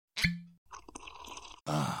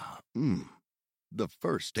The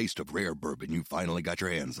first taste of rare bourbon you finally got your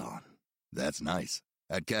hands on. That's nice.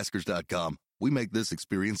 At Caskers.com, we make this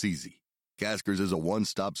experience easy. Caskers is a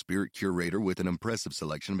one-stop spirit curator with an impressive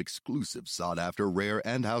selection of exclusive, sought-after, rare,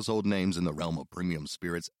 and household names in the realm of premium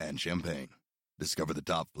spirits and champagne. Discover the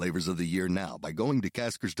top flavors of the year now by going to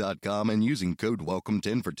Caskers.com and using code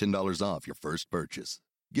WELCOME10 for $10 off your first purchase.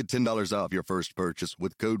 Get $10 off your first purchase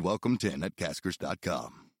with code WELCOME10 at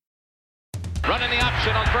Caskers.com. Running the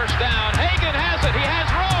option on first down. Hagan has it. He has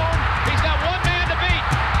room. He's got one man to beat.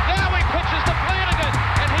 Now he pitches to Flanagan,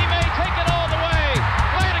 and he may take it all the way.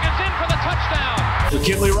 Flanagan's in for the touchdown.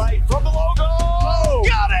 McKinley Wright from the logo. Oh,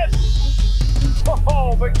 got it!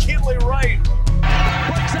 Oh, McKinley Wright.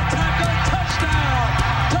 Breaks a tackle. Touchdown.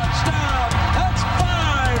 Touchdown. That's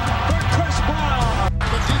 5 for Chris Brown.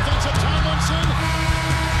 The defensive Tomlinson.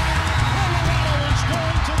 Colorado is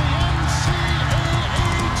going to the NCAA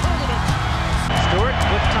tournament. Stewart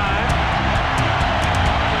with time.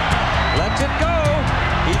 Lets it go.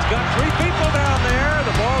 He's got 3 people down there.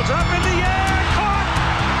 The ball's up in the air. Caught.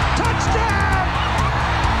 Touchdown.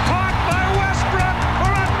 Caught by Westbrook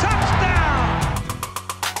for a touchdown.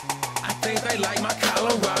 I think they like my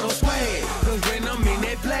Colorado swag. Cause when I'm in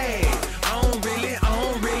that play, I don't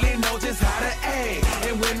really know just how to act.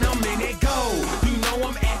 And when I'm in it go, you know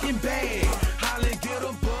I'm acting bad. Holly get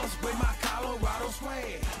a bus with my Colorado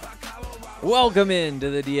swag. Welcome into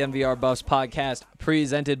the DNVR Buffs podcast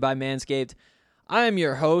presented by Manscaped. I am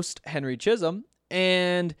your host, Henry Chisholm,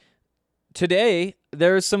 and today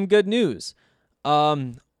there's some good news.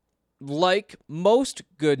 Like most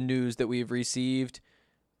good news that we've received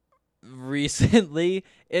recently,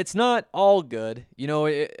 it's not all good. You know,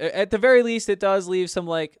 at the very least, it does leave some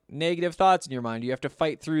like negative thoughts in your mind. You have to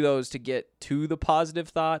fight through those to get to the positive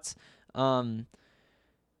thoughts.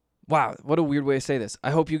 Wow, what a weird way to say this.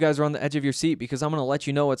 I hope you guys are on the edge of your seat because I'm going to let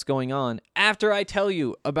you know what's going on after I tell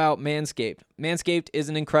you about Manscaped. Manscaped is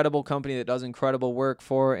an incredible company that does incredible work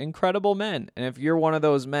for incredible men. And if you're one of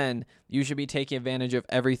those men, you should be taking advantage of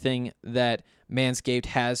everything that Manscaped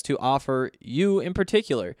has to offer you in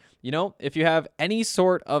particular. You know, if you have any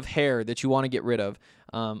sort of hair that you want to get rid of,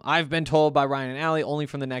 I've been told by Ryan and Allie only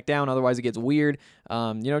from the neck down, otherwise it gets weird.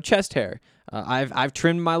 Chest hair. I've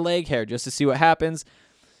trimmed my leg hair just to see what happens.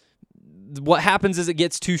 What happens is it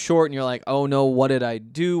gets too short and you're like, oh no, what did I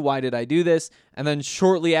do? Why did I do this? And then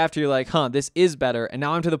shortly after you're like, this is better. And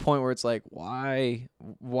now I'm to the point where it's like, why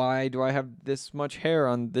do I have this much hair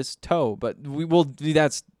on this toe? But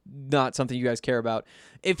that's not something you guys care about.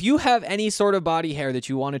 If you have any sort of body hair that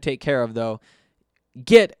you want to take care of though,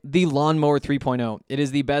 get the Lawnmower 3.0. It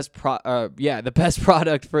is the best the best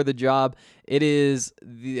product for the job. It is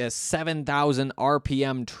the 7,000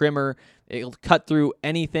 RPM trimmer. It'll cut through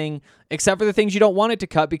anything except for the things you don't want it to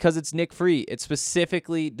cut because it's nick-free. It's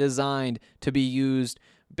specifically designed to be used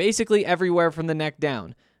basically everywhere from the neck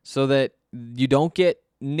down so that you don't get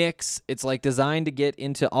nicks. It's like designed to get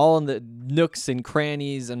into all in the nooks and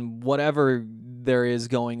crannies and whatever there is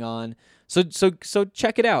going on. So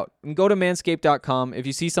check it out and go to manscaped.com. If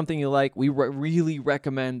you see something you like, we really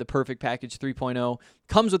recommend the Perfect Package 3.0.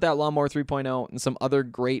 Comes with that Lawnmower 3.0 and some other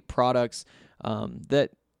great products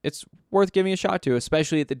that it's worth giving a shot to,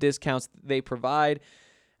 especially at the discounts they provide,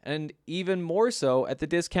 and even more so at the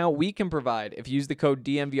discount we can provide. If you use the code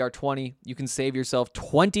DNVR20, you can save yourself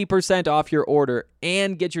 20% off your order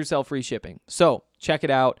and get yourself free shipping. So check it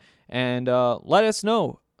out and let us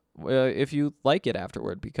know if you like it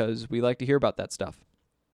afterward because we like to hear about that stuff.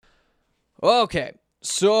 Okay,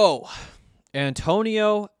 so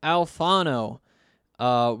Antonio Alfano.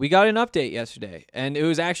 We got an update yesterday, and it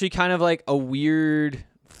was actually kind of like a weird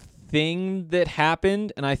thing that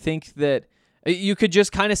happened, and I think that you could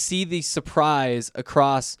just kind of see the surprise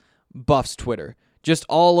across Buffs Twitter. Just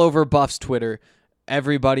all over Buffs Twitter,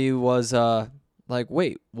 everybody was like,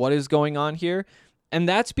 wait, what is going on here? And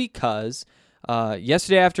that's because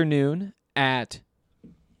yesterday afternoon at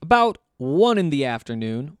about 1 in the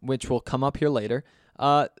afternoon, which will come up here later,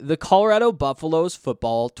 the Colorado Buffaloes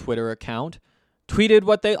football Twitter account tweeted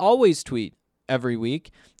what they always tweet every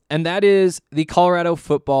week, and that is the Colorado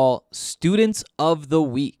Football Students of the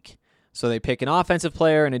Week. So they pick an offensive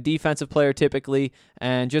player and a defensive player typically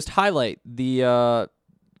and just highlight the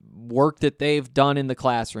work that they've done in the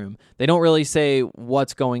classroom. They don't really say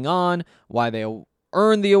what's going on, why they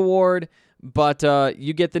earned the award, but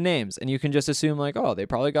you get the names, and you can just assume like, oh, they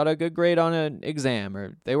probably got a good grade on an exam,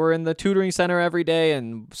 or they were in the tutoring center every day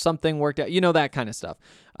and something worked out, that kind of stuff.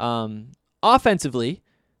 Offensively,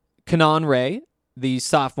 Kanan Ray, the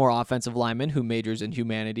sophomore offensive lineman who majors in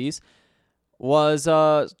humanities, was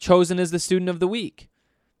chosen as the student of the week.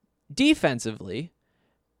 Defensively,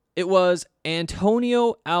 It was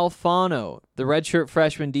Antonio Alfano, the redshirt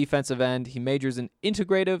freshman defensive end. He majors in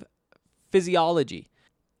integrative physiology.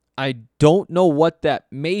 I don't know what that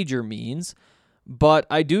major means, but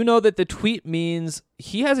I do know that the tweet means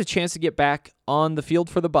he has a chance to get back on the field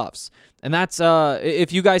for the Buffs. And that's,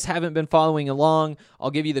 if you guys haven't been following along,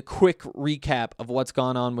 I'll give you the quick recap of what's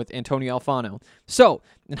gone on with Antonio Alfano. So,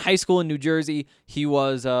 in high school in New Jersey, he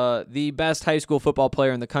was the best high school football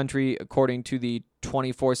player in the country, according to the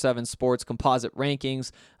 24/7 Sports composite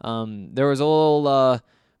rankings. There was a little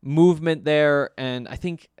movement there, and I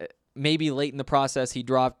think maybe late in the process he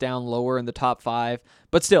dropped down lower in the top 5.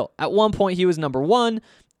 But still, at one point he was number 1,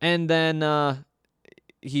 and then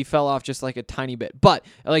he fell off just like a tiny bit. But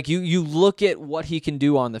like you look at what he can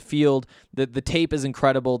do on the field, the tape is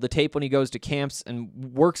incredible. The tape when he goes to camps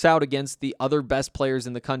and works out against the other best players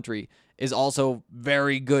in the country is also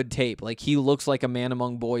very good tape. Like, he looks like a man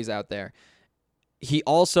among boys out there. He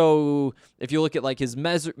also, if you look at like his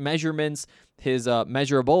measurements, his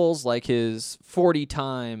measurables, like his 40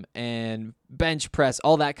 time and bench press,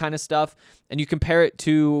 all that kind of stuff, and you compare it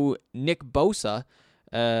to Nick Bosa,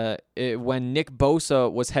 when Nick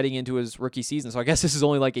Bosa was heading into his rookie season, so I guess this is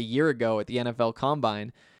only like a year ago at the NFL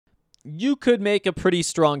Combine, you could make a pretty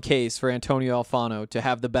strong case for Antonio Alfano to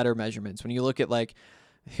have the better measurements. When you look at like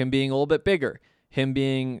him being a little bit bigger, him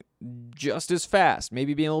being just as fast,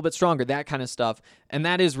 maybe being a little bit stronger, that kind of stuff. And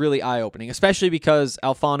that is really eye-opening, especially because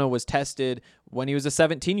Alfano was tested when he was a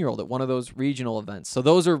 17-year-old at one of those regional events. So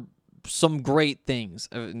those are some great things.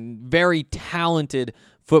 A very talented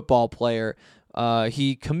football player.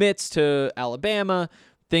 He commits to Alabama.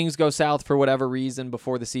 Things go south for whatever reason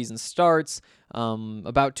before the season starts.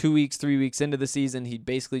 About 2 weeks, 3 weeks into the season, he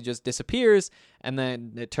basically just disappears, and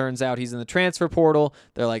then it turns out he's in the transfer portal.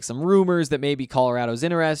 There are like some rumors that maybe Colorado's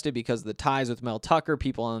interested because of the ties with Mel Tucker.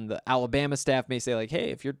 People on the Alabama staff may say like,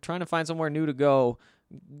 hey, if you're trying to find somewhere new to go,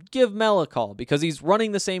 give Mel a call because he's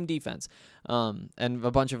running the same defense, and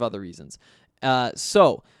a bunch of other reasons.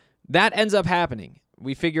 So that ends up happening.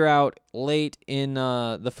 We figure out late in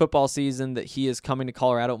the football season that he is coming to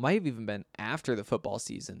Colorado. It might have even been after the football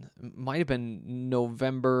season. It might have been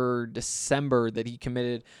November, December that he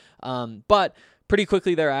committed. But pretty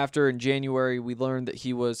quickly thereafter, in January, we learned that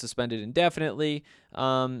he was suspended indefinitely,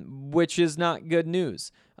 which is not good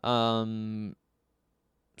news.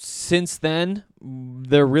 Since then,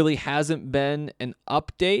 there really hasn't been an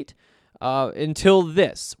update until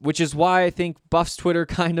this, which is why I think Buffs Twitter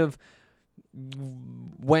kind of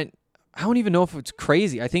went, I don't even know if it's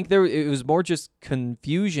crazy. I think it was more just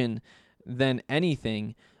confusion than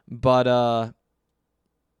anything, but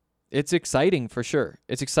it's exciting for sure.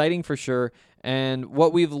 It's exciting for sure. And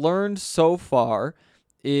what we've learned so far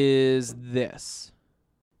is this.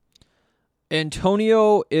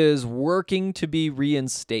 Antonio is working to be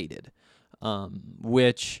reinstated,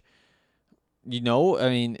 which, you know, I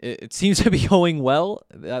mean, it seems to be going well,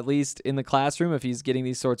 at least in the classroom, if he's getting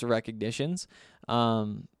these sorts of recognitions.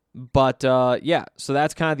 But yeah, so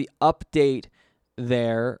that's kind of the update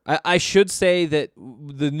there. I should say that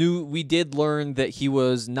we did learn that he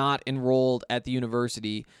was not enrolled at the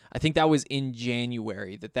university. I think that was in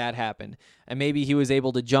January that happened. And maybe he was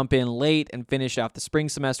able to jump in late and finish off the spring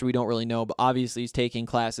semester. We don't really know, but obviously he's taking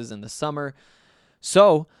classes in the summer.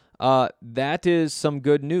 So that is some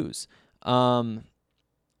good news. I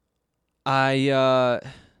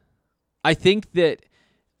think that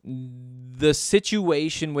the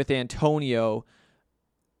situation with Antonio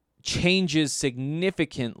changes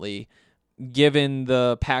significantly given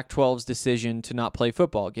the Pac-12's decision to not play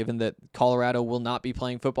football, given that Colorado will not be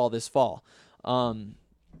playing football this fall. I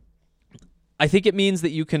think it means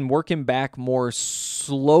that you can work him back more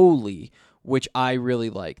slowly, which I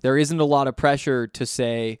really like. There isn't a lot of pressure to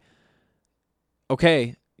say,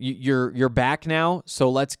 okay, you're back now, so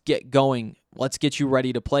let's get going. Let's get you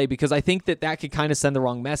ready to play, because I think that could kind of send the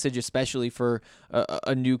wrong message, especially for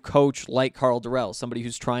a new coach like Karl Dorrell, somebody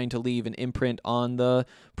who's trying to leave an imprint on the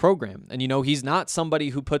program. And, you know, he's not somebody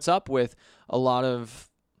who puts up with a lot of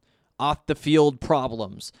off-the-field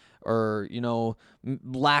problems or, you know,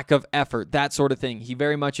 lack of effort, that sort of thing. He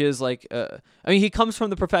very much is like, he comes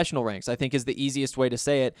from the professional ranks, I think is the easiest way to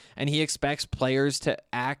say it, and he expects players to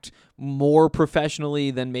act more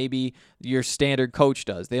professionally than maybe your standard coach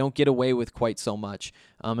does. They don't get away with quite so much,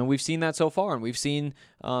 and we've seen that so far, and we've seen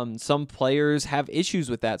some players have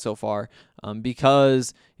issues with that so far,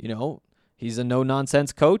 because, you know, he's a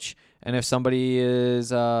no-nonsense coach, and if somebody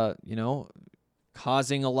is, you know,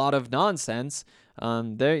 causing a lot of nonsense,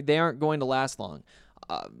 they aren't going to last long.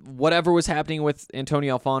 Whatever was happening with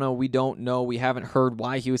Antonio Alfano, we don't know. We haven't heard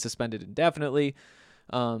why he was suspended indefinitely.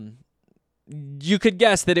 You you could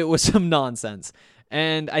guess that it was some nonsense.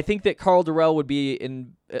 And I think that Karl Dorrell would be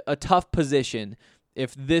in a tough position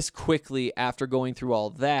if this quickly, after going through all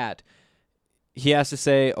that, he has to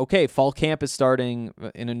say, okay, fall camp is starting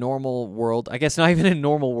in a normal world. I guess not even in a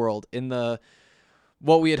normal world. In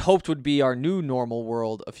what we had hoped would be our new normal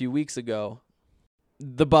world a few weeks ago,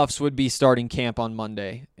 the Buffs would be starting camp on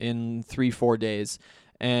Monday in 3-4 days.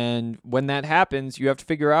 And when that happens, you have to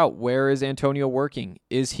figure out, where is Antonio working?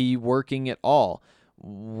 Is he working at all?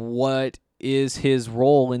 What is his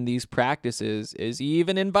role in these practices? Is he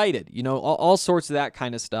even invited? All sorts of that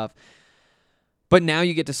kind of stuff. But now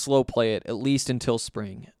you get to slow play it, at least until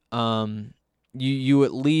spring. You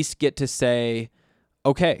at least get to say,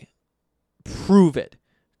 okay, prove it.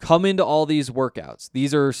 Come into all these workouts.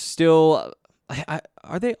 These are still,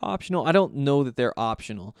 are they optional? I don't know that they're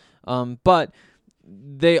optional. But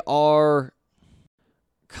they are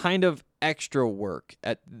kind of extra work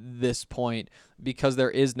at this point because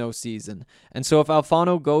there is no season. And so if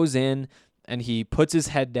Alfano goes in and he puts his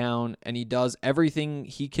head down and he does everything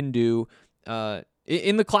he can do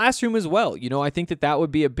in the classroom as well, I think that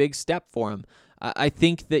would be a big step for him. I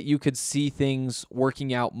think that you could see things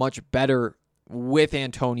working out much better with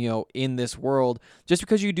Antonio in this world just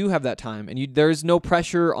because you do have that time. And there's no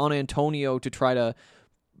pressure on Antonio to try to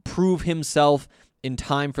prove himself in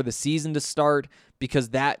time for the season to start, because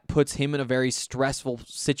that puts him in a very stressful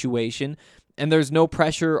situation. And there's no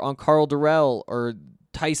pressure on Karl Dorrell or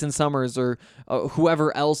Tyson Summers or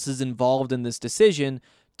whoever else is involved in this decision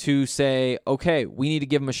to say, okay, we need to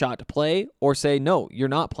give him a shot to play, or say, no, you're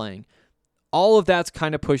not playing. All of that's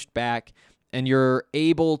kind of pushed back, and you're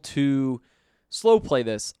able to slow play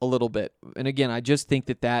this a little bit. And again, I just think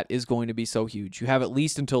that is going to be so huge. You have at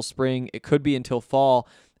least until spring. It could be until fall.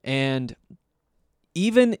 And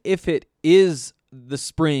even if it is the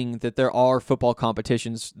spring that there are football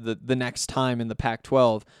competitions the next time in the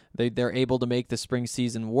Pac-12, they're able to make the spring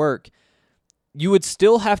season work, you would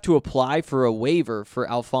still have to apply for a waiver for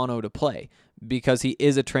Alfano to play because he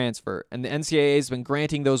is a transfer. And the NCAA has been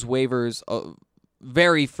granting those waivers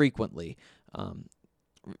very frequently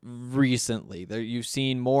recently. You've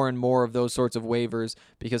seen more and more of those sorts of waivers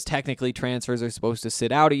because technically transfers are supposed to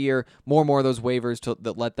sit out a year. More and more of those waivers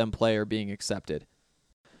that let them play are being accepted.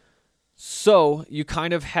 So you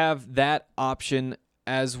kind of have that option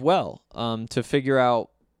as well to figure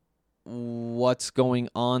out what's going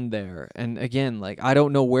on there. And again, I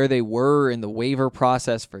don't know where they were in the waiver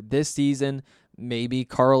process for this season. Maybe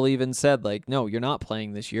Karl even said, no, you're not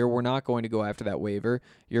playing this year. We're not going to go after that waiver.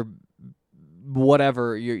 You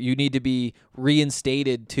need to be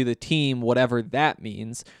reinstated to the team, whatever that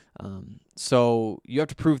means. So you have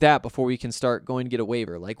to prove that before we can start going to get a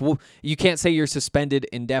waiver. You can't say you're suspended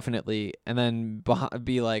indefinitely and then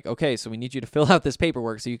be like, okay, so we need you to fill out this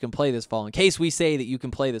paperwork so you can play this fall in case we say that you can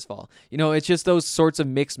play this fall. It's just those sorts of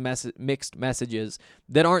mixed messages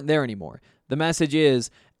that aren't there anymore. The message is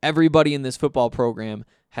everybody in this football program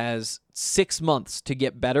has 6 months to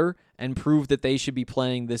get better and prove that they should be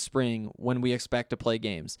playing this spring when we expect to play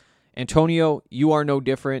games. Antonio, you are no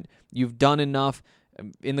different. You've done enough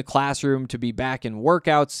in the classroom to be back in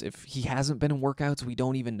workouts. If he hasn't been in workouts, we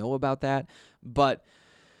don't even know about that. But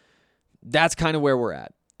that's kind of where we're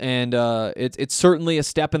at. And it's certainly a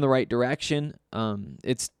step in the right direction.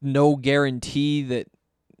 It's no guarantee that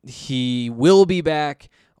he will be back,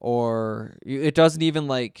 or it doesn't even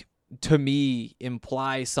to me,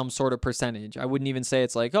 imply some sort of percentage. I wouldn't even say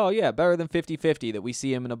it's oh yeah, better than 50-50 that we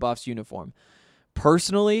see him in a Buffs uniform.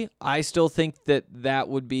 Personally, I still think that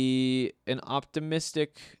would be an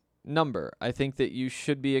optimistic number. I think that you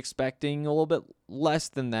should be expecting a little bit less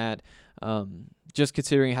than that, just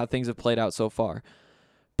considering how things have played out so far.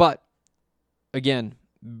 But again,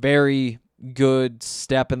 very good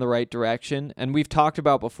step in the right direction. And we've talked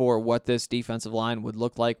about before what this defensive line would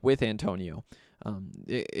look like with Antonio.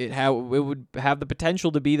 It would have the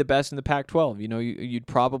potential to be the best in the Pac-12. You'd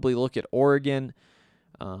probably look at Oregon,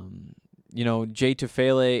 Jay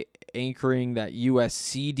Tufele anchoring that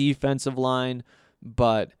USC defensive line,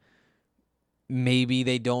 but maybe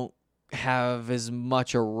they don't have as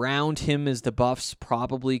much around him as the Buffs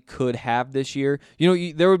probably could have this year.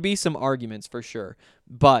 There would be some arguments for sure,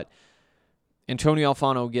 but Antonio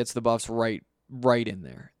Alfano gets the Buffs right in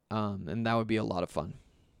there, and that would be a lot of fun.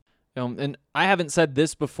 And I haven't said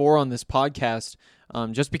this before on this podcast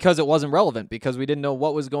just because it wasn't relevant, because we didn't know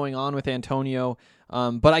what was going on with Antonio.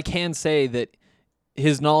 But I can say that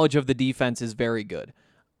his knowledge of the defense is very good.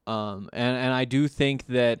 And I do think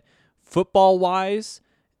that football-wise,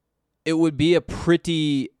 it would be a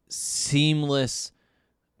pretty seamless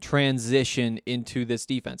transition into this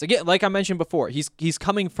defense. Again, like I mentioned before, he's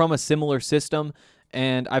coming from a similar system,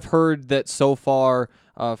 and I've heard that so far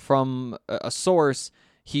from a source,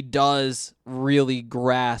 he does really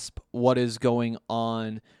grasp what is going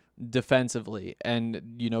on defensively.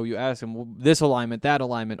 And you ask him, well, this alignment, that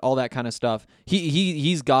alignment, all that kind of stuff.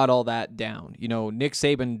 He's got all that down. Nick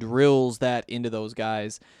Saban drills that into those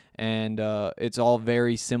guys, and it's all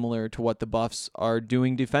very similar to what the Buffs are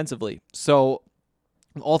doing defensively. So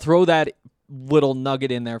I'll throw that little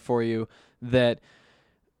nugget in there for you, that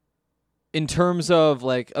in terms of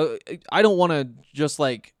I don't want to just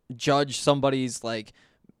judge somebody's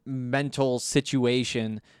mental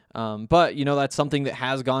situation, but that's something that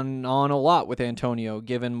has gone on a lot with Antonio,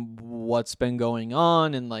 given what's been going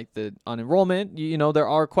on and the unenrollment. There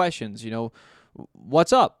are questions.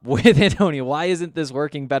 What's up with Antonio? Why isn't this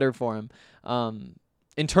working better for him?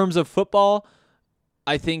 In terms of football,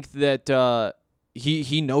 I think that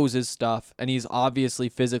he knows his stuff, and he's obviously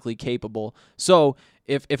physically capable. So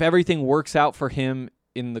if everything works out for him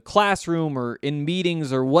in the classroom or in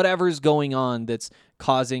meetings or whatever's going on that's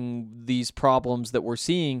causing these problems that we're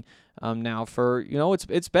seeing now for,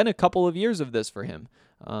 it's been a couple of years of this for him.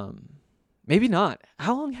 Maybe not.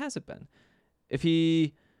 How long has it been? If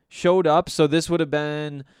he showed up, so this would have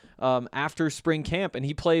been after spring camp, and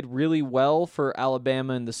he played really well for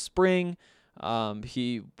Alabama in the spring.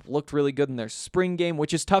 He looked really good in their spring game,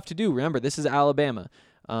 which is tough to do. Remember, this is Alabama.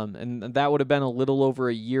 And that would have been a little over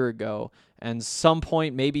a year ago. And some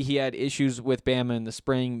point, maybe he had issues with Bama in the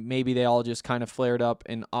spring. Maybe they all just kind of flared up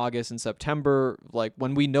in August and September,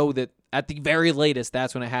 when we know that at the very latest,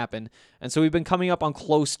 that's when it happened. And so we've been coming up on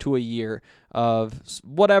close to a year of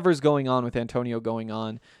whatever's going on with Antonio going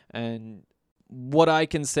on. And what I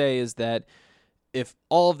can say is that if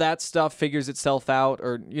all of that stuff figures itself out,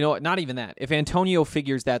 or, not even that, if Antonio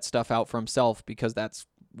figures that stuff out for himself, because that's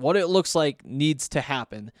what it looks like needs to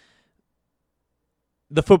happen,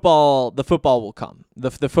 the football will come.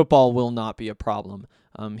 The football will not be a problem.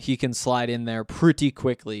 He can slide in there pretty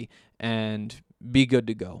quickly and be good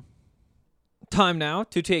to go. Time now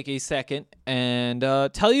to take a second and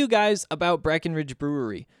tell you guys about Breckenridge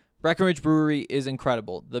Brewery. Breckenridge Brewery is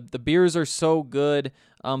incredible. The beers are so good,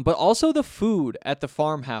 but also the food at the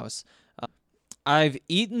farmhouse. I've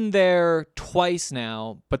eaten there twice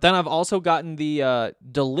now, but then I've also gotten the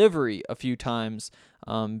delivery a few times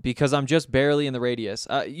because I'm just barely in the radius.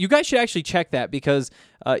 You guys should actually check that, because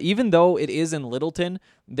even though it is in Littleton,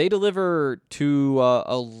 they deliver to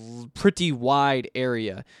a pretty wide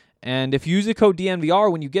area. And if you use the code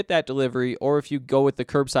DNVR when you get that delivery, or if you go with the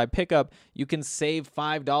curbside pickup, you can save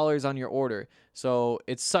 $5 on your order. So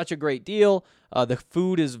it's such a great deal. The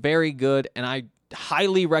food is very good, and I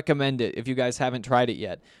highly recommend it if you guys haven't tried it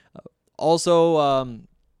yet. Also,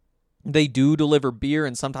 they do deliver beer,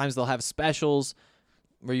 and sometimes they'll have specials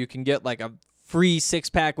where you can get a free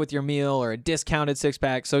 6-pack with your meal or a discounted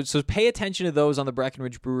 6-pack. So pay attention to those on the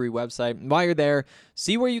Breckenridge Brewery website. And while you're there,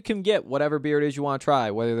 see where you can get whatever beer it is you want to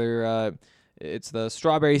try, whether it's the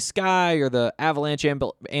Strawberry Sky or the Avalanche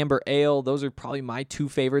Amber Ale. Those are probably my two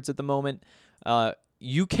favorites at the moment.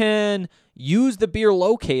 You can use the beer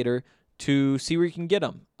locator to see where you can get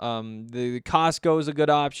them. The Costco is a good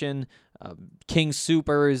option, King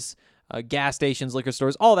Soopers, gas stations, liquor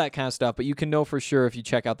stores, all that kind of stuff, but you can know for sure if you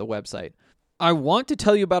check out the website. I want to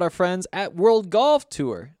tell you about our friends at World Golf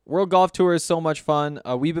Tour. World Golf Tour is so much fun.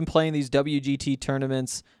 We've been playing these WGT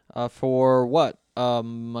tournaments for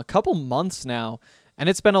a couple months now, and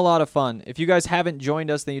it's been a lot of fun. If you guys haven't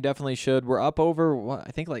joined us, then you definitely should. We're up over,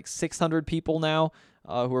 I think 600 people now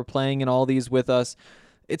who are playing in all these with us.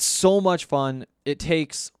 It's so much fun. It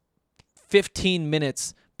takes 15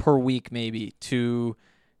 minutes per week maybe to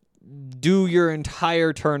do your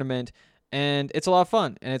entire tournament, and it's a lot of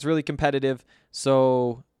fun, and it's really competitive.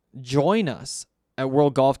 So join us at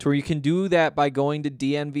World Golf Tour. You can do that by going to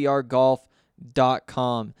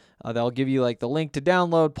dnvrgolf.com. They'll give you the link to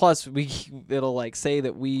download, plus it'll say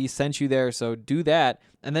that we sent you there, so do that,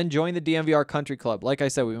 and then join the DNVR Country Club. Like I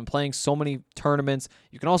said, we've been playing so many tournaments.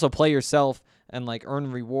 You can also play yourself and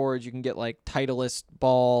earn rewards. You can get Titleist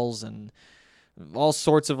balls and all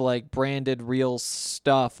sorts of branded real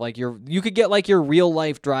stuff. You could get your real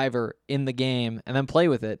life driver in the game and then play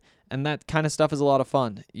with it, and that kind of stuff is a lot of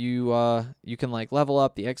fun. You can level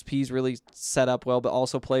up. The XP's really set up well, but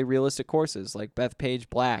also play realistic courses like Bethpage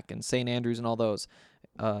Black and St. Andrews and all those.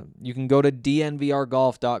 You can go to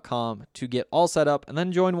dnvrgolf.com to get all set up and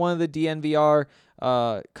then join one of the DNVR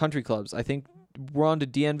country clubs. I think we're on to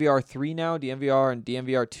DNVR 3 now. DNVR and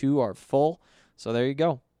DNVR 2 are full. So there you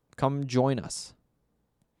go. Come join us.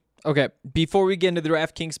 Okay, before we get into the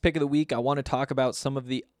DraftKings pick of the week, I want to talk about some of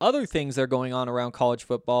the other things that are going on around college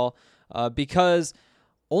football because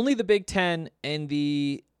only the Big Ten and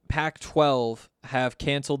the Pac-12 have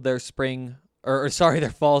canceled their their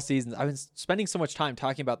fall seasons. I've been spending so much time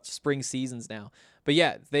talking about spring seasons now. But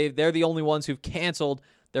yeah, they're the only ones who've canceled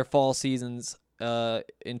their fall seasons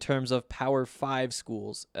in terms of Power 5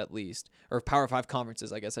 schools, at least, or Power 5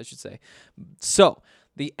 conferences, I guess I should say. So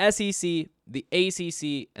the SEC, the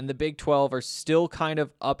ACC, and the Big 12 are still kind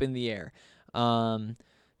of up in the air.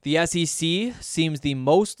 The SEC seems the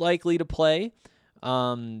most likely to play.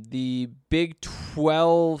 The Big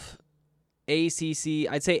 12,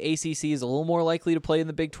 ACC, I'd say ACC is a little more likely to play in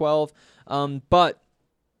the Big 12. But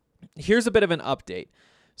here's a bit of an update.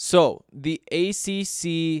 So the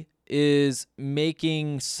ACC is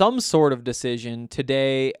making some sort of decision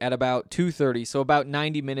today at about 2:30, so about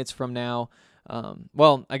 90 minutes from now.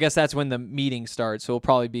 Well, I guess that's when the meeting starts, so it'll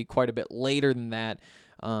probably be quite a bit later than that.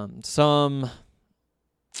 Some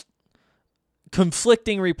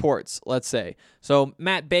conflicting reports, let's say. So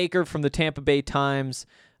Matt Baker from the Tampa Bay Times,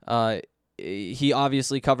 he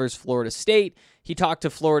obviously covers Florida State. He talked to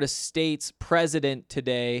Florida State's president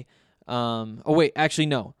today.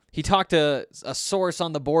 He talked to a source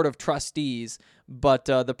on the board of trustees, but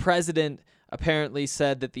the president apparently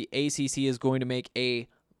said that the ACC is going to make a,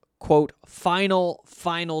 quote,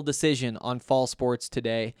 final decision on fall sports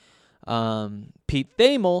today. Pete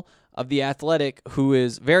Thamel of The Athletic, who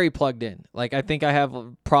is very plugged in. Like, I think I have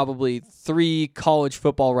probably 3 college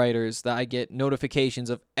football writers that I get notifications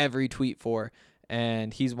of every tweet for,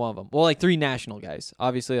 and he's one of them. Well, like 3 national guys.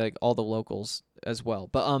 Obviously, like all the locals as well.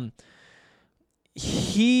 But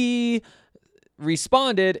he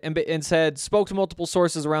responded and spoke to multiple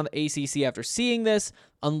sources around the ACC after seeing this.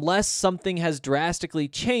 Unless something has drastically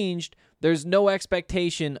changed, there's no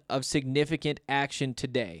expectation of significant action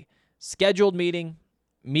today. Scheduled meeting,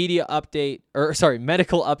 medical update,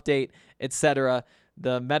 etc.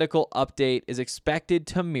 The medical update is expected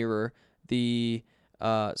to mirror the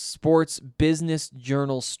Sports Business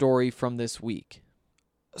Journal story from this week.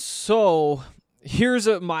 So here's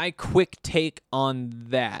my quick take on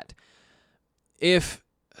that. If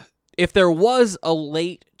there was a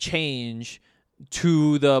late change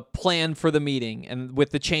to the plan for the meeting, and with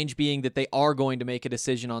the change being that they are going to make a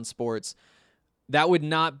decision on sports, that would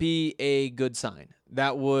not be a good sign.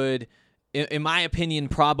 That would, in my opinion,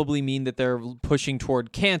 probably mean that they're pushing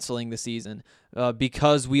toward canceling the season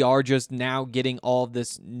because we are just now getting all of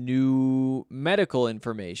this new medical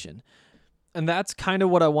information. And that's kind of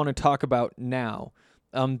what I want to talk about now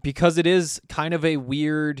because it is kind of a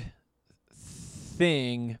weird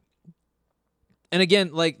thing. And again,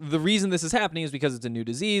 like, the reason this is happening is because it's a new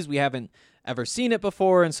disease. We haven't ever seen it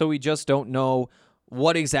before, and so we just don't know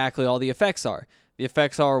what exactly all the effects are. The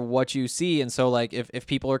effects are what you see, and so, like, if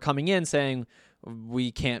people are coming in saying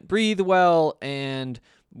we can't breathe well and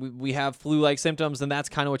we have flu-like symptoms, then that's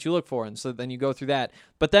kind of what you look for, and so then you go through that.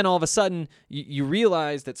 But then all of a sudden, you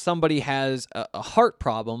realize that somebody has a heart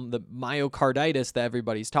problem, the myocarditis that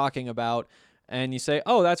everybody's talking about, and you say,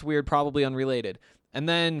 oh, that's weird, probably unrelated. And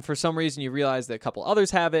then for some reason you realize that a couple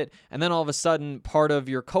others have it, and then all of a sudden part of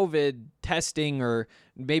your COVID testing, or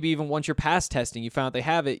maybe even once you're past testing, you found out they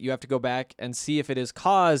have it, you have to go back and see if it has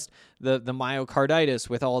caused the myocarditis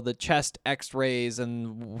with all the chest x-rays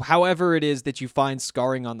and however it is that you find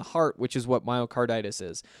scarring on the heart, which is what myocarditis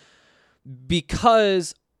is.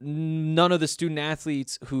 Because none of the student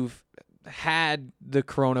athletes who've had the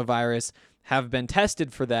coronavirus have been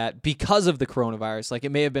tested for that because of the coronavirus. Like, it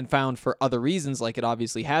may have been found for other reasons, like it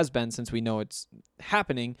obviously has been since we know it's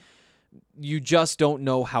happening. You just don't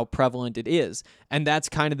know how prevalent it is. And that's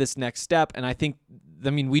kind of this next step. And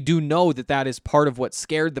we do know that is part of what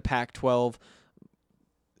scared the Pac-12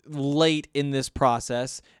 late in this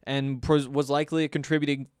process and was likely a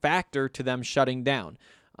contributing factor to them shutting down.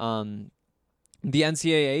 The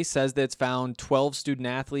NCAA says that it's found 12 student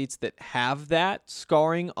athletes that have that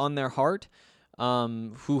scarring on their heart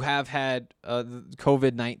who have had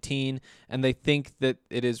COVID-19, and they think that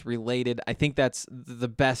it is related. I think that's the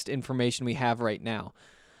best information we have right now.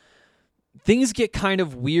 Things get kind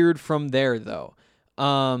of weird from there, though.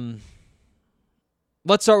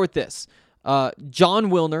 Let's start with this. John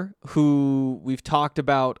Wilner, who we've talked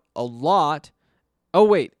about a lot. Oh,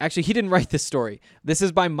 wait. Actually, he didn't write this story. This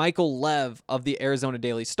is by Michael Lev of the Arizona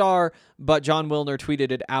Daily Star, but John Wilner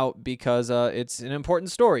tweeted it out because it's an important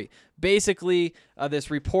story. Basically, this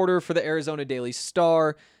reporter for the Arizona Daily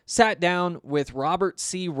Star sat down with Robert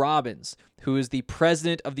C. Robbins, who is the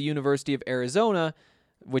president of the University of Arizona,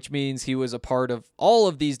 which means he was a part of all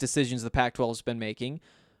of these decisions the Pac-12 has been making.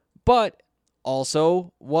 But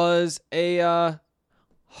also was a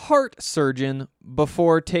heart surgeon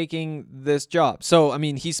before taking this job. So, I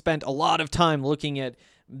mean, he spent a lot of time looking at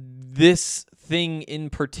this thing in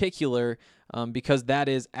particular because that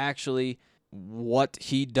is actually what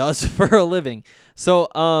he does for a living. So,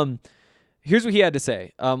 here's what he had to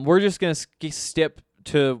say. We're just going to skip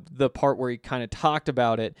to the part where he kind of talked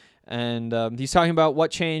about it. And he's talking about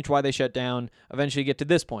what changed, why they shut down, eventually get to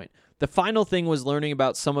this point. The final thing was learning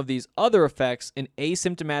about some of these other effects in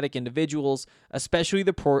asymptomatic individuals, especially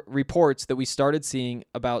the reports that we started seeing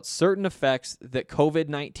about certain effects that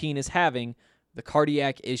COVID-19 is having, the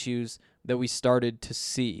cardiac issues that we started to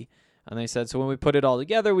see. And they said, so when we put it all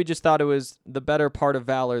together, we just thought it was the better part of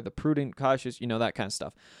valor, the prudent, cautious, that kind of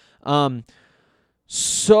stuff.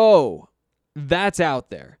 So that's out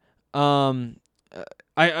there.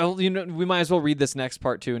 We might as well read this next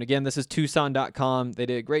part too. And again, this is Tucson.com. They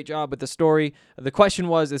did a great job with the story. The question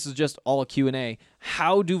was, this is just all a Q&A.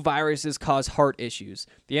 How do viruses cause heart issues?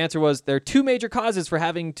 The answer was there are two major causes for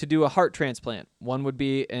having to do a heart transplant. One would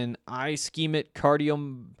be an ischemic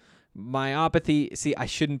cardiomyopathy. See, I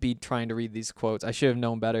shouldn't be trying to read these quotes. I should have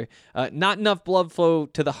known better. Not enough blood flow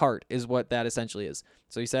to the heart is what that essentially is.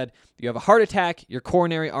 So he said, you have a heart attack, your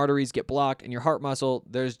coronary arteries get blocked, and your heart muscle,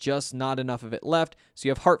 there's just not enough of it left, so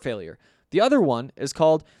you have heart failure. The other one is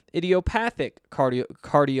called idiopathic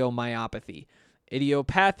cardiomyopathy.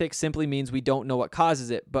 Idiopathic simply means we don't know what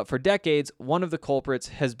causes it, but for decades, one of the culprits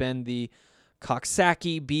has been the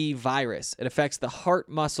Coxsackie B virus. It affects the heart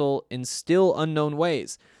muscle in still unknown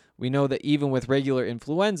ways. We know that even with regular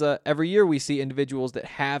influenza, every year we see individuals that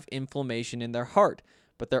have inflammation in their heart.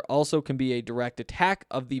 But there also can be a direct attack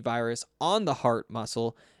of the virus on the heart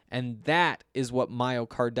muscle, and that is what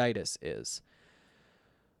myocarditis is.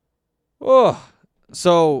 Oh,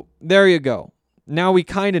 so there you go. Now we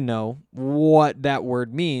kind of know what that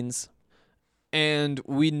word means, and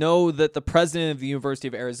we know that the president of the University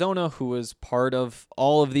of Arizona, who was part of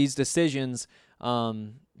all of these decisions,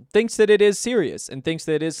 thinks that it is serious and thinks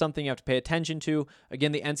that it is something you have to pay attention to.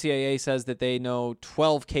 Again, the NCAA says that they know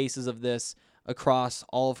 12 cases of this across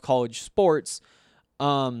all of college sports.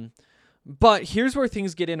 But here's where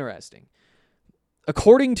things get interesting.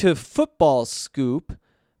 According to Football Scoop,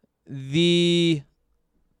 the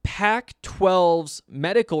Pac-12's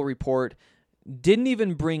medical report didn't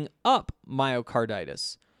even bring up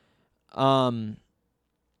myocarditis,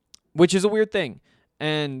 which is a weird thing.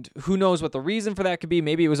 And who knows what the reason for that could be.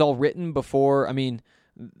 Maybe it was all written before. I mean,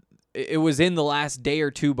 it was in the last day or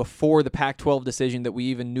two before the Pac-12 decision that we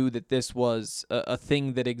even knew that this was a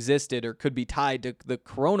thing that existed or could be tied to the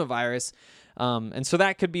coronavirus. And so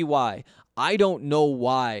that could be why. I don't know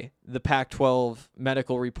why the Pac-12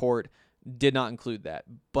 medical report did not include that.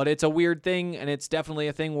 But it's a weird thing, and it's definitely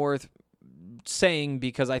a thing worth saying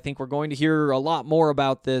because I think we're going to hear a lot more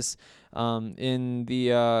about this in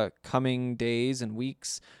the coming days and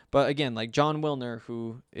weeks. But again, like John Wilner,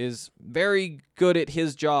 who is very good at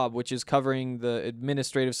his job, which is covering the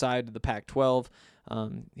administrative side of the Pac-12,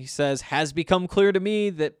 he says, has become clear to me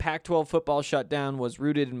that Pac-12 football shutdown was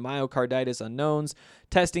rooted in myocarditis unknowns,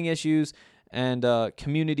 testing issues, and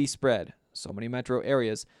community spread, so many metro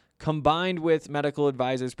areas, combined with medical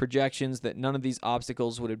advisors' projections that none of these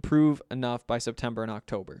obstacles would improve enough by September and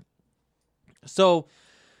October. So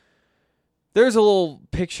there's a little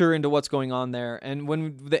picture into what's going on there. And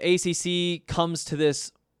when the ACC comes to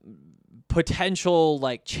this potential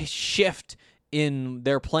shift in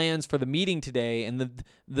their plans for the meeting today, and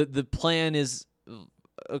the plan is,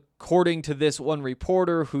 according to this one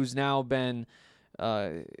reporter who's now been,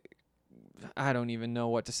 I don't even know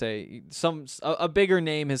what to say. A bigger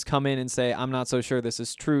name has come in and say, I'm not so sure this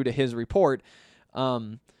is true to his report.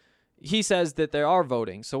 He says that they are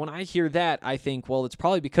voting. So when I hear that, I think, well, it's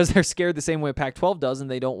probably because they're scared the same way Pac-12 does, and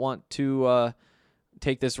they don't want to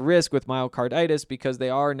take this risk with myocarditis because they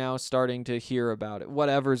are now starting to hear about it,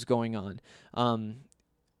 whatever's going on.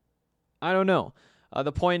 I don't know.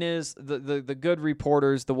 The point is, the good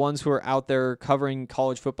reporters, the ones who are out there covering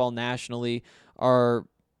college football nationally, are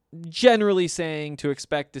generally saying to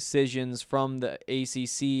expect decisions from the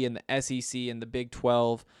ACC and the SEC and the Big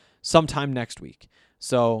 12 sometime next week.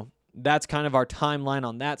 So that's kind of our timeline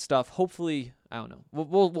on that stuff. Hopefully, I don't know.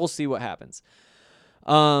 We'll see what happens.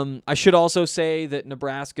 I should also say that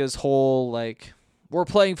Nebraska's whole, we're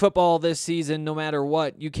playing football this season no matter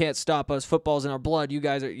what. You can't stop us. Football's in our blood. You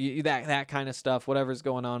guys are that kind of stuff, whatever's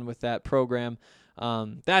going on with that program.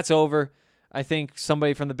 That's over. I think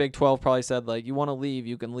somebody from the Big 12 probably said, you want to leave,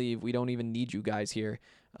 you can leave. We don't even need you guys here.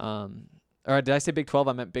 Or did I say Big 12?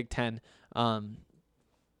 I meant Big 10.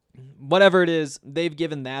 whatever it is, they've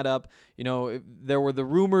given that up. There were the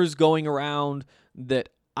rumors going around that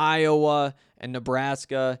Iowa and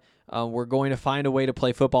Nebraska were going to find a way to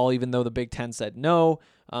play football, even though the Big Ten said no.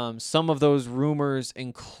 Some of those rumors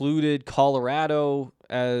included Colorado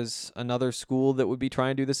as another school that would be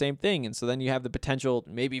trying to do the same thing. And so then you have the potential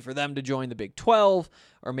maybe for them to join the Big 12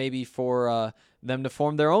 or maybe for them to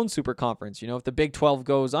form their own super conference. If the Big 12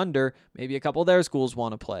 goes under, maybe a couple of their schools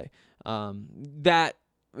want to play. That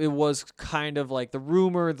it was kind of like the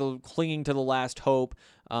rumor, the clinging to the last hope.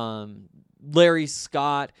 Larry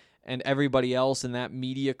Scott and everybody else in that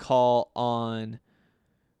media call on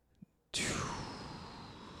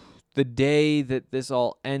the day that this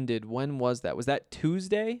all ended. When was that? Was that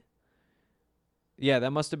Tuesday? Yeah,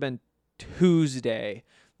 that must have been Tuesday.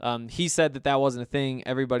 He said that wasn't a thing.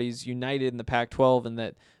 Everybody's united in the Pac-12 and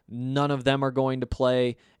that none of them are going to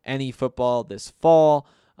play any football this fall.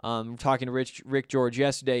 Talking to Rick George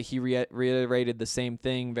yesterday, he reiterated the same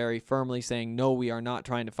thing very firmly, saying, no, we are not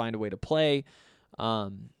trying to find a way to play.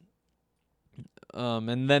 And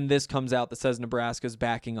then this comes out that says Nebraska's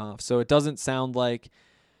backing off. So it doesn't sound like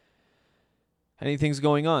anything's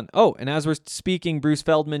going on. Oh, and as we're speaking, Bruce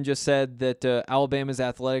Feldman just said that Alabama's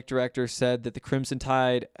athletic director said that the Crimson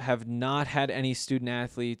Tide have not had any student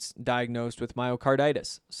athletes diagnosed with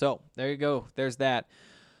myocarditis. So there you go. There's that.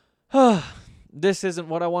 This isn't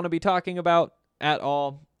what I want to be talking about at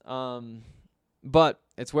all, but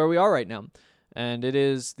it's where we are right now, and it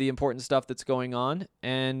is the important stuff that's going on,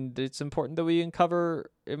 and it's important that we uncover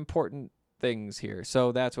important things here,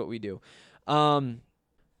 so that's what we do. Time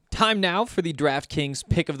now for the DraftKings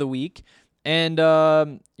pick of the week, and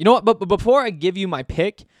you know what, but before I give you my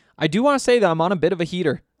pick, I do want to say that I'm on a bit of a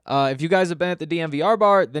heater. If you guys have been at the DMVR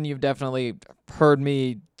bar, then you've definitely heard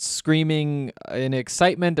me screaming in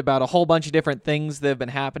excitement about a whole bunch of different things that have been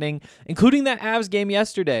happening, including that Avs game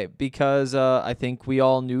yesterday, because I think we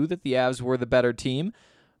all knew that the Avs were the better team,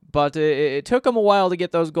 but it took them a while to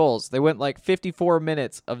get those goals. They went like 54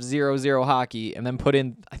 minutes of 0-0 hockey and then put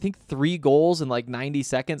in, I think, 3 goals in like 90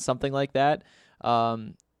 seconds, something like that.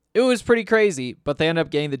 It was pretty crazy, but they ended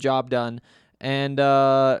up getting the job done, and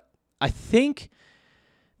I think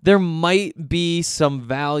there might be some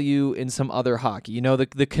value in some other hockey.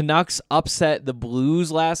 The Canucks upset the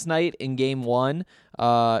Blues last night in Game 1.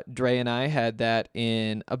 Dre and I had that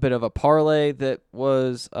in a bit of a parlay that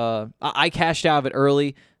was... I cashed out of it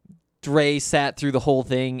early. Dre sat through the whole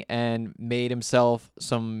thing and made himself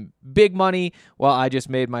some big money, while I just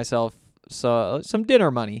made myself some dinner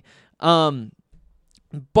money.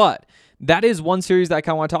 But that is one series that I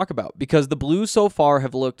kind of want to talk about, because the Blues so far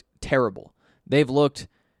have looked terrible. They've looked...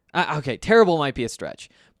 okay, terrible might be a stretch,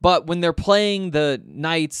 but when they're playing the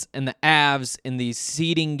Knights and the Avs in these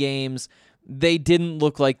seeding games, they didn't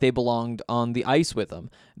look like they belonged on the ice with them.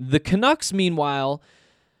 The Canucks, meanwhile,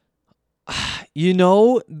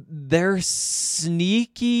 they're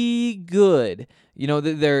sneaky good.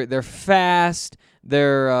 They're fast.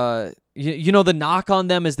 They're the knock on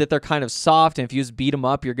them is that they're kind of soft, and if you just beat them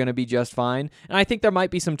up, you're going to be just fine. And I think there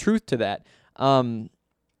might be some truth to that.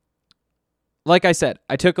 Like I said,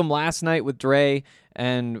 I took them last night with Dre,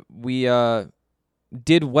 and we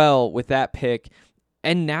did well with that pick.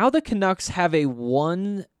 And now the Canucks have a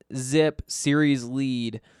 1-zip series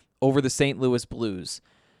lead over the St. Louis Blues.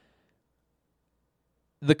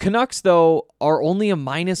 The Canucks, though, are only a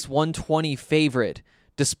 -120 favorite,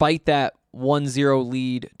 despite that 1-0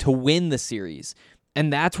 lead to win the series.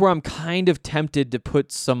 And that's where I'm kind of tempted to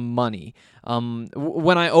put some money.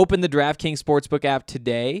 When I opened the DraftKings Sportsbook app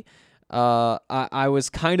today, I was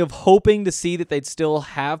kind of hoping to see that they'd still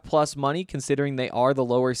have plus money, considering they are the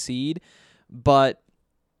lower seed, but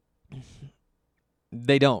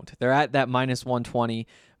they don't. They're at that -120,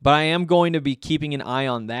 but I am going to be keeping an eye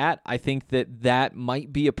on that. I think that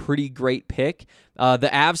might be a pretty great pick. The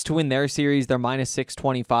Avs to win their series, they're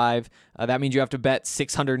 -625. That means you have to bet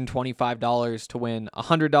 $625 to win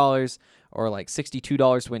 $100, or like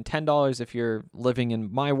 $62 to win $10 if you're living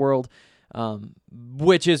in my world.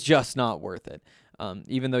 Which is just not worth it.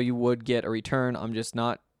 Even though you would get a return, I'm just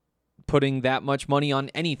not putting that much money on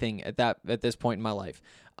anything at this point in my life.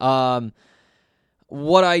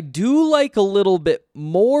 What I do like a little bit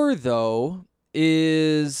more, though,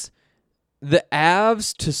 is the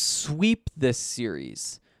Avs to sweep this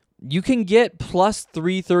series. You can get plus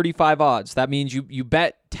 335 odds. That means you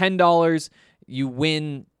bet $10, you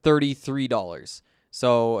win $33.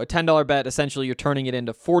 So a $10 bet, essentially you're turning it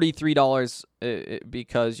into $43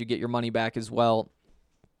 because you get your money back as well.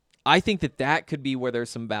 I think that could be where there's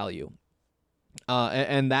some value.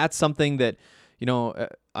 And that's something that,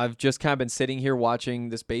 I've just kind of been sitting here watching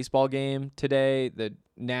this baseball game today, the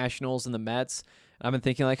Nationals and the Mets. I've been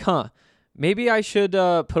thinking like, maybe I should put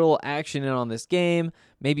a little action in on this game,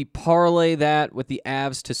 maybe parlay that with the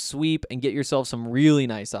Avs to sweep and get yourself some really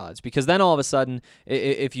nice odds. Because then all of a sudden,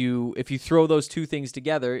 if you throw those two things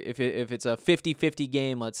together, if it's a 50-50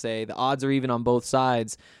 game, let's say, the odds are even on both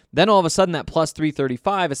sides, then all of a sudden that plus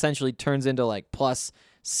 335 essentially turns into like plus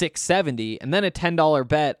 670, and then a $10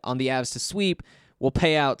 bet on the Avs to sweep will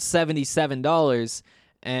pay out $77.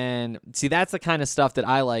 And see, that's the kind of stuff that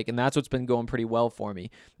I like, and that's what's been going pretty well for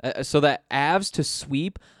me. So that Avs to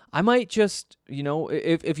sweep, I might just,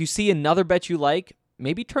 if you see another bet you like,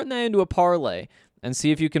 maybe turn that into a parlay and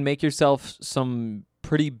see if you can make yourself some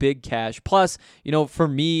pretty big cash. Plus, for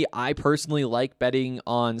me, I personally like betting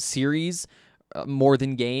on series more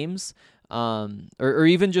than games. Or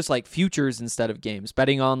even just like futures instead of games,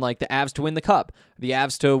 betting on like the Avs to win the Cup, the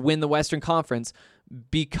Avs to win the Western Conference,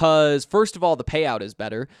 because first of all, the payout is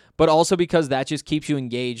better, but also because that just keeps you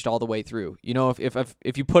engaged all the way through.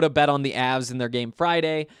 If you put a bet on the Avs in their game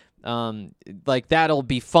Friday, like that'll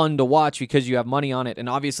be fun to watch because you have money on it. And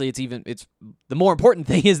obviously it's the more important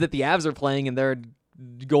thing is that the Avs are playing and they're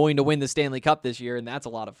going to win the Stanley Cup this year. And that's a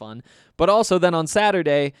lot of fun. But also then on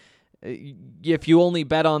Saturday, if you only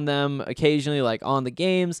bet on them occasionally, like on the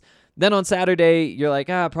games, then on Saturday, you're like,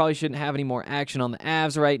 I probably shouldn't have any more action on the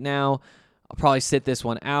Avs right now. I'll probably sit this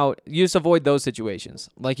one out. You just avoid those situations.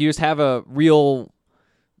 Like you just have a real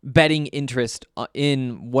betting interest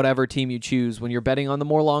in whatever team you choose when you're betting on the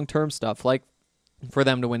more long-term stuff, like for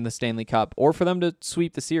them to win the Stanley Cup or for them to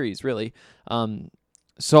sweep the series, really.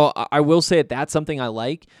 So I will say that's something I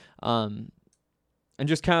like. And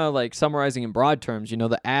just kind of like summarizing in broad terms,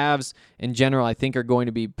 the Avs in general, I think are going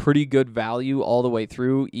to be pretty good value all the way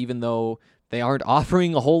through, even though they aren't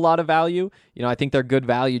offering a whole lot of value. I think they're good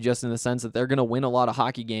value just in the sense that they're going to win a lot of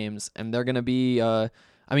hockey games and they're going to be, I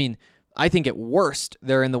think at worst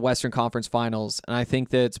they're in the Western Conference Finals, and I think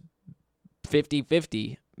that it's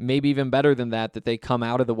 50-50, maybe even better than that they come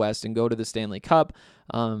out of the West and go to the Stanley Cup.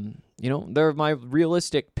 They're my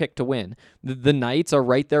realistic pick to win. The Knights are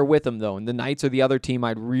right there with them, though, and the Knights are the other team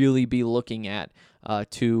I'd really be looking at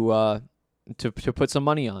to put some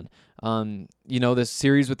money on. This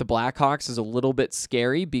series with the Blackhawks is a little bit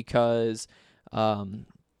scary because the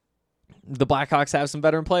Blackhawks have some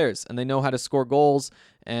veteran players, and they know how to score goals,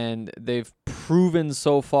 and they've proven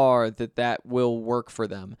so far that will work for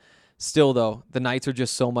them. Still, though, the Knights are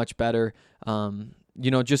just so much better.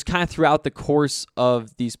 Just kind of throughout the course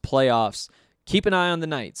of these playoffs, keep an eye on the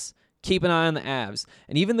Knights, keep an eye on the Avs,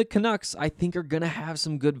 and even the Canucks, I think, are going to have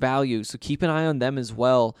some good value, so keep an eye on them as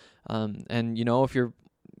well. If you're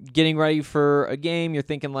getting ready for a game, you're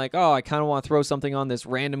thinking like, oh, I kind of want to throw something on this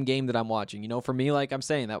random game that I'm watching. For me, like I'm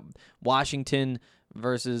saying, that Washington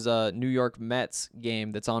versus New York Mets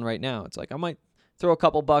game that's on right now, it's like I might throw a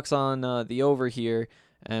couple bucks on the over here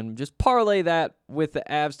and just parlay that with the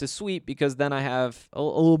Avs to sweep, because then I have a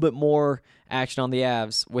little bit more action on the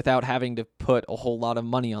Avs without having to put a whole lot of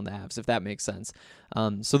money on the Avs, if that makes sense.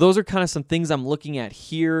 So those are kind of some things I'm looking at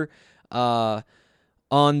here. On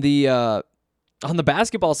the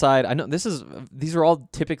basketball side, I know these are all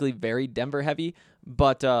typically very Denver heavy,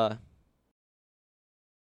 but the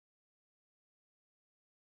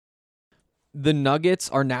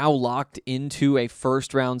Nuggets are now locked into a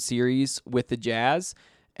first round series with the Jazz,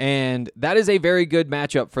 and that is a very good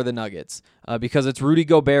matchup for the Nuggets because it's Rudy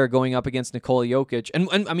Gobert going up against Nikola Jokic. And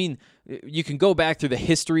I mean, you can go back through the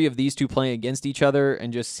history of these two playing against each other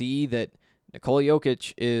and just see that Nikola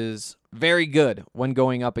Jokic is very good when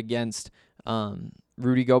going up against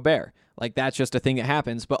Rudy Gobert. Like, that's just a thing that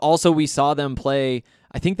happens. But also we saw them play,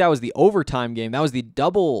 I think that was the overtime game. That was the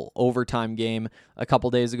double overtime game a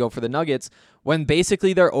couple days ago for the Nuggets, when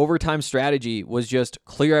basically their overtime strategy was just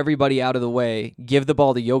clear everybody out of the way, give the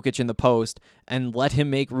ball to Jokic in the post, and let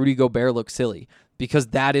him make Rudy Gobert look silly. Because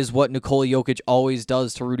that is what Nikola Jokic always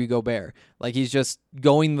does to Rudy Gobert. Like, he's just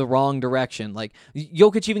going the wrong direction. Like,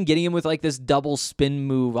 Jokic even getting him with, like, this double spin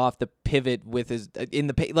move off the pivot with his,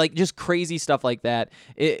 like, just crazy stuff like that.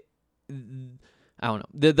 I don't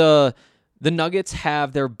know. The Nuggets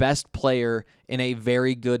have their best player in a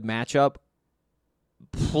very good matchup.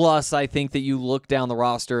 Plus, I think that you look down the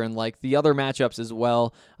roster and like the other matchups as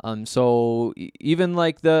well. So even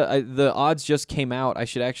like the odds just came out. I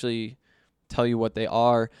should actually tell you what they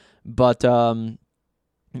are. But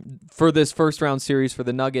for this first round series for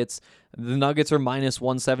the Nuggets are minus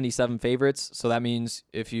 177 favorites. So that means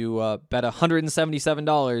if you bet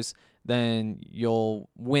 $177, then you'll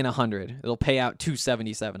win 100. It'll pay out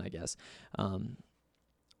 277, I guess.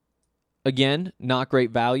 Again, not great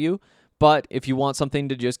value, But if you want something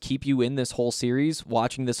to just keep you in this whole series,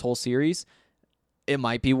 watching this whole series, it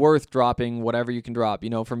might be worth dropping whatever you can drop.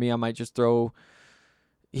 For me, I might just throw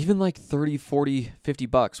even like 30, 40,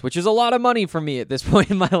 $50, which is a lot of money for me at this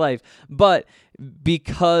point in my life. But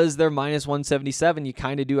because they're minus 177, you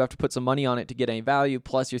kind of do have to put some money on it to get any value.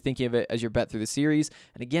 Plus, you're thinking of it as your bet through the series.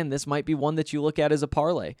 And again, this might be one that you look at as a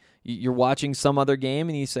parlay. You're watching some other game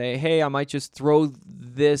and you say, hey, I might just throw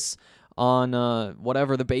this on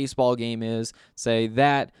whatever the baseball game is. Say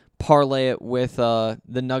that, parlay it with the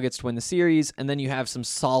Nuggets to win the series, and then you have some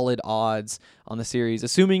solid odds on the series,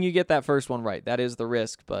 assuming you get that first one right. That is the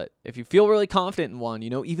risk, but if you feel really confident in one,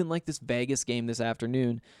 even like this Vegas game this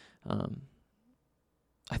afternoon, I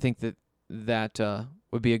think that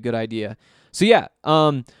would be a good idea. So yeah,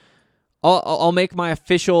 I'll make my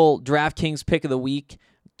official DraftKings pick of the week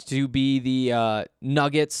to be the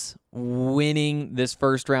Nuggets winning this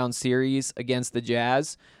first round series against the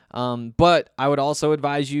Jazz. But I would also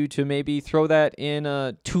advise you to maybe throw that in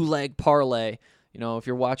a 2-leg parlay. If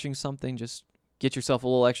you're watching something, just get yourself a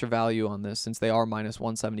little extra value on this since they are minus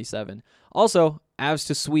 177. Also, Avs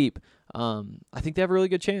to sweep. I think they have a really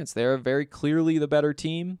good chance. They're very clearly the better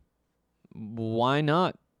team. Why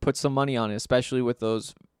not put some money on it, especially with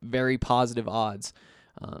those very positive odds?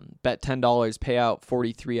 Bet $10, pay out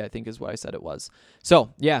 43, I think is what I said it was.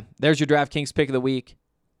 So, yeah, there's your DraftKings pick of the week.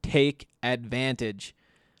 Take advantage.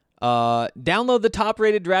 Download the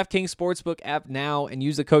top-rated DraftKings Sportsbook app now and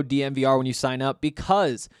use the code DNVR when you sign up,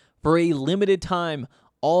 because for a limited time,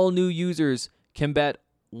 all new users can bet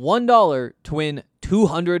 $1 to win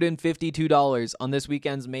 $252 on this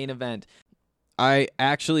weekend's main event. I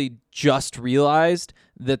actually just realized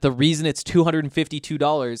that the reason it's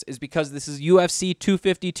 $252 is because this is UFC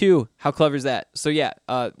 252. How clever is that? So yeah,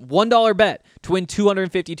 $1 bet to win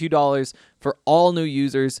 $252 for all new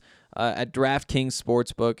users at DraftKings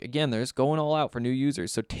Sportsbook. Again, they're just going all out for new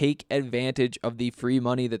users. So take advantage of the free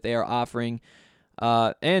money that they are offering.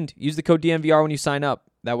 And use the code DNVR when you sign up.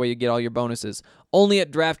 That way you get all your bonuses. Only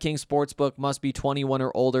at DraftKings Sportsbook. Must be 21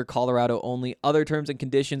 or older. Colorado only. Other terms and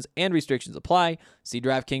conditions and restrictions apply. See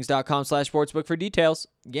DraftKings.com/sportsbook for details.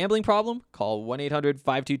 Gambling problem? Call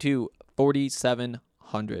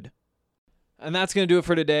 1-800-522-4700. And that's going to do it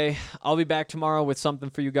for today. I'll be back tomorrow with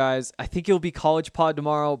something for you guys. I think it'll be College Pod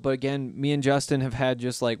tomorrow. But again, me and Justin have had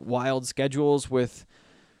just like wild schedules with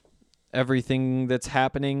everything that's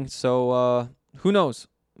happening. So who knows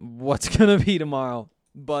what's going to be tomorrow.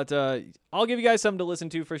 But I'll give you guys something to listen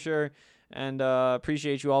to for sure. And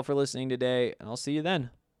appreciate you all for listening today. And I'll see you then.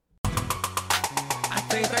 I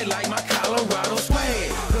think they like my Colorado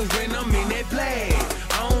swag, 'cause when I'm in that play,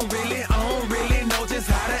 I don't really know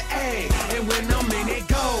just how to act. And when I'm in that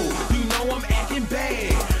go, you know I'm acting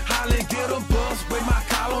bad. Holla, get a bus with my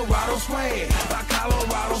Colorado swag. My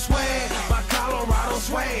Colorado swag, my Colorado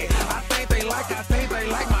swag. I think they like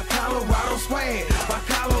my Colorado swag. My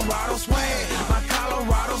Colorado swag, my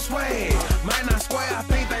Colorado swag. Man, I swear, I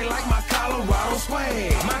think they like my Colorado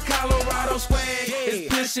swag. My Colorado swag is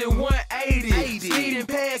pushing 180. Speeding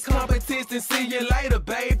past competition, see you later,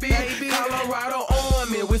 baby. Colorado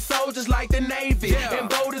Army with soldiers like the Navy. And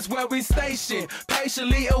boat is where we station,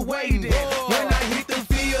 patiently awaiting. When I hit the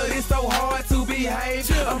field, it's so hard to behave.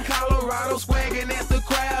 I'm Colorado swagging as the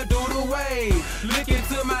crowd do the wave. Look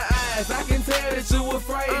into my eyes, I can tell that you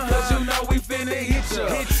afraid. 'Cause you know we finna hit ya.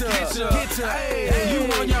 Hey,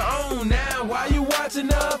 you on your own now, why you watching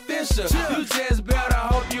the official? You just better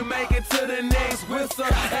hope you make it to the next whistle.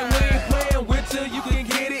 And we ain't playing with you, you can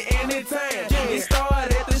get it anytime. It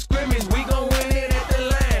started at the scrimmage, we gon' win it at the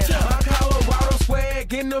line. My Colorado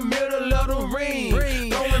swag in the middle of the ring.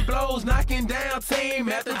 Throwing blows, knocking down team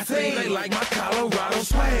after team. I think they like my Colorado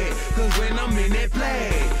swag, 'cause when I'm in that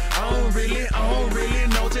play, I don't really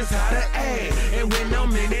know just how to act. And when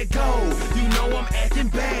I'm in that go, you know I'm acting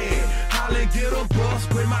bad. Holla, get a bus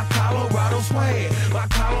with my Colorado swag. My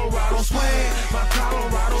Colorado swag, my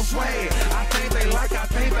Colorado swag. I think they like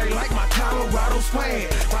my Colorado swag.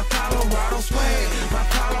 My Colorado swag, my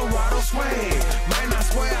Colorado swag. Man, I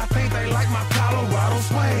swear, I think they like my Colorado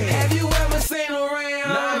swag. Have you ever seen around?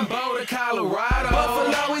 Nothing but Colorado.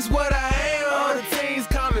 Buffalo is what I am. All the teams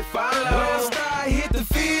come and follow. When I start hit the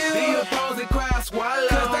field, the opposing crowd swallow.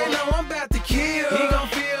 'Cause they know I'm about to kill. He gon'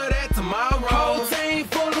 feel that tomorrow. Whole team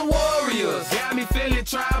full of warriors. Got me feeling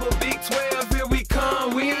tribal. Big 12, here we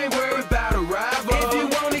come. We ain't worried about a rival. If you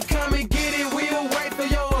want it, come and get it. We'll wait for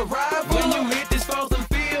your arrival. When you hit this frozen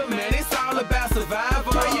field, man, it's all about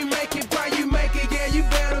survival. Pray you make it, yeah, you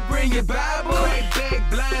better bring your Bible. Crack back,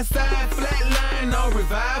 blind. Blind side, flat line, no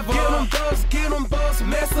revival. Get them bust,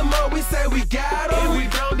 mess them up, we say we got them. If we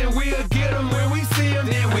don't, then we'll get them when we see them,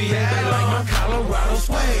 then we had them. Like my Colorado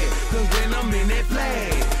swag, cause when I'm in that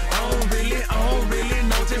flag, I don't really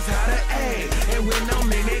know just how to act. And when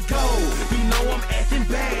I'm in that gold, you know I'm acting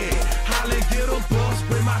bad. Holla, get a bus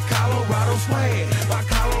with my Colorado swag. My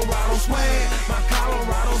Colorado swag, my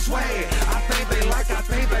Colorado swag. I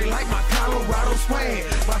think they like my Colorado swag.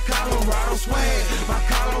 My Colorado swag, my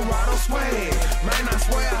Colorado swag. Man, I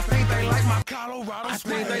swear, I think they like my Colorado swag. I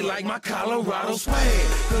think they like my Colorado swag.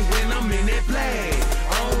 Cause when I'm in that flag,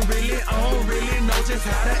 I don't really know just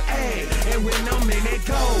how to act. And when I'm in that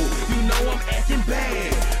gold, you know I'm acting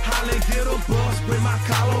bad. Holla, get a bus with my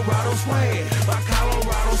Colorado swag. My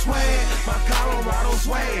Colorado swag, my Colorado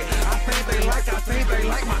swag. I think they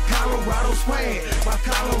like my Colorado swag. My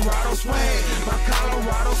Colorado swag, my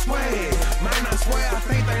Colorado swag. Man, I swear, I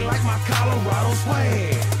think they like my Colorado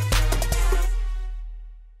swag.